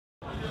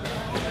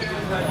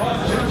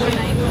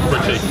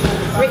Richie.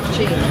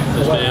 Richie.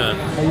 That's me, yeah.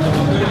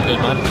 Good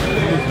man.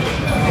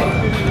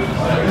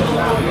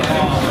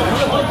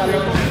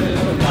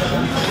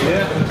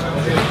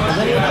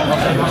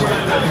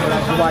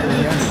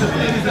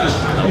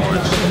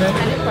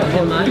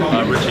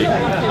 Richie.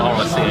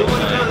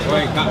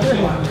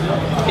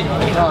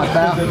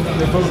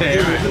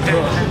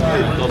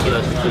 God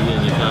bless you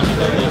and your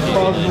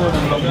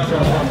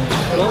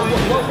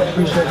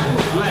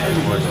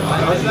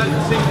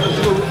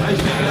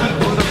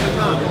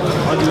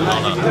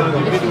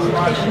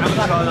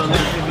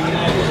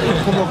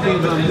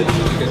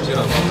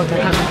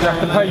You have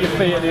to pay your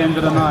fee at the end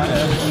of the night.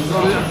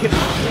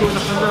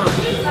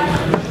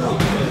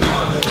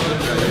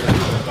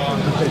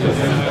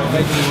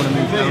 Making me want to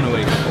move down a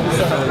week.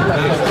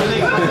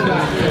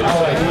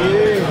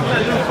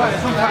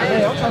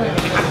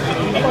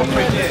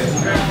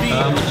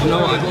 You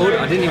know what,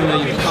 I didn't even know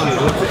you could come. I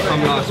ordered to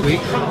come last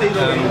week, and then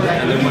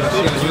when I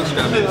see on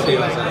Instagram, I see I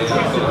was like, yeah,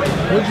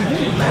 what did you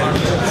do?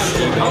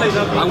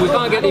 We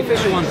can't get the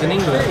official ones in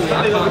England.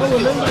 I can't.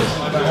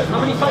 How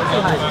many fights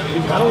you had?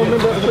 I don't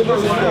remember the video.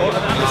 I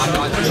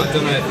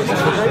don't know if it's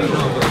official or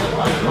not.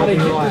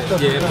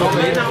 Yeah,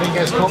 probably. I think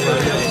it's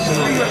Scotland.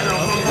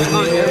 We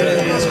can't get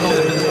it in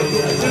Scotland.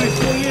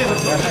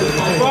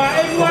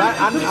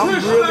 I'm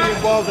really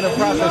involved in the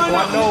process, so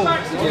I know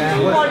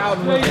what's out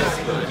in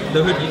the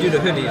hood, you do the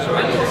hoodies,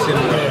 right? It's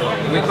similar.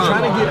 We can't. I'm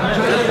trying to get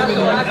them in.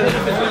 We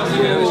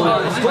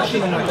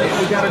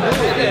gotta do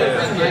it.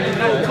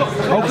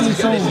 Hopefully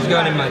soon. This is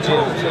going in my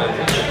gym, so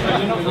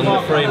I'm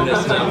gonna frame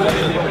this now.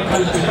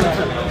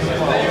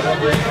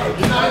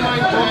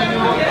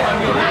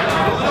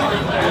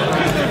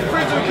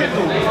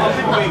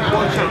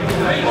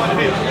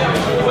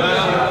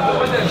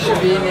 You should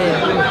be in here.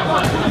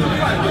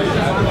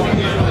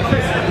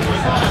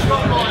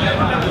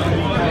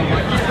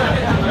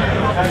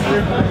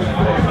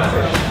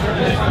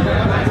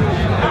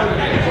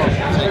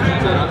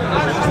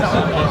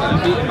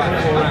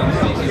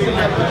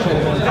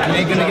 And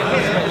they're gonna get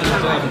this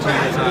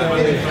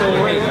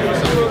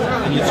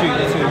and you two.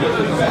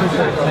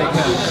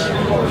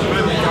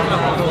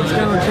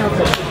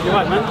 You're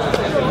right, man.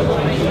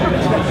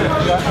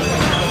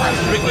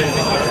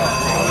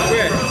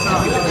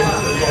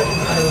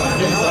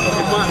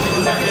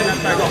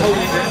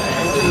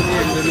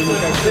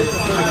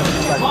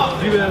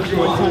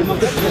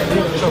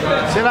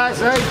 Shall I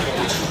say?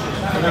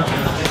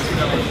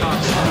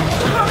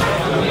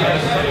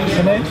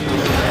 Your name?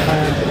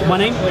 My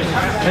name?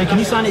 Can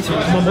you sign it to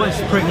my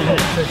wife's pregnant,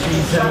 so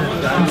she's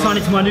can you sign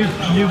it to my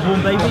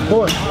newborn baby?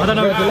 Boy. I don't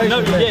know.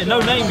 No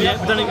name yet.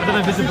 I don't know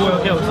if it's a boy or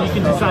girl. So you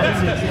can decide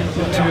to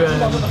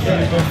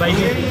newborn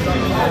baby.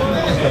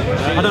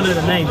 I don't know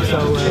the name,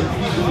 so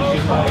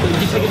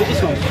did you take it at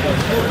this one?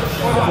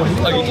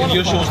 Oh,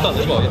 you're sure it's done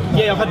as well, yeah?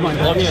 Yeah, I've had mine.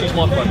 She's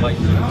my friend, mate.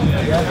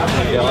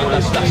 Yeah,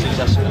 that's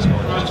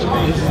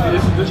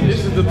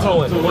This is the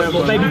toe.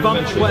 Baby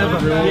bump, whatever.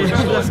 Yeah,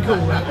 that's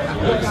cool.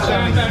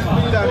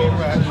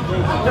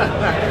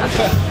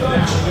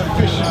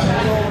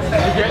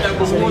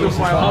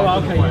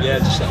 Oh, okay. Yeah,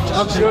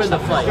 just you're in the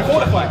fight. Before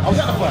the fight, I was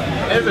at the fight.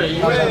 Ever?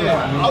 You were there?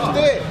 I was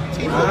there.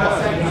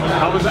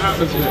 How was the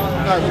atmosphere? No,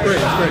 it was great.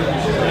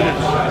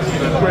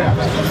 Great.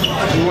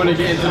 You want to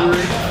get into the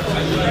ring?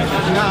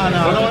 No. I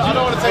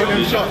don't want to take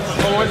them shots.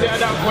 Or was it at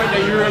that point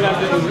that you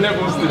realised it was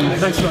levels to this?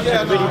 Thanks a lot.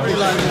 Yeah, no, I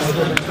realised this.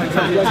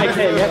 Take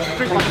care, yeah?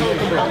 Drink my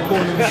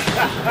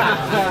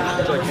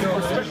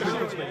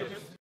popcorn.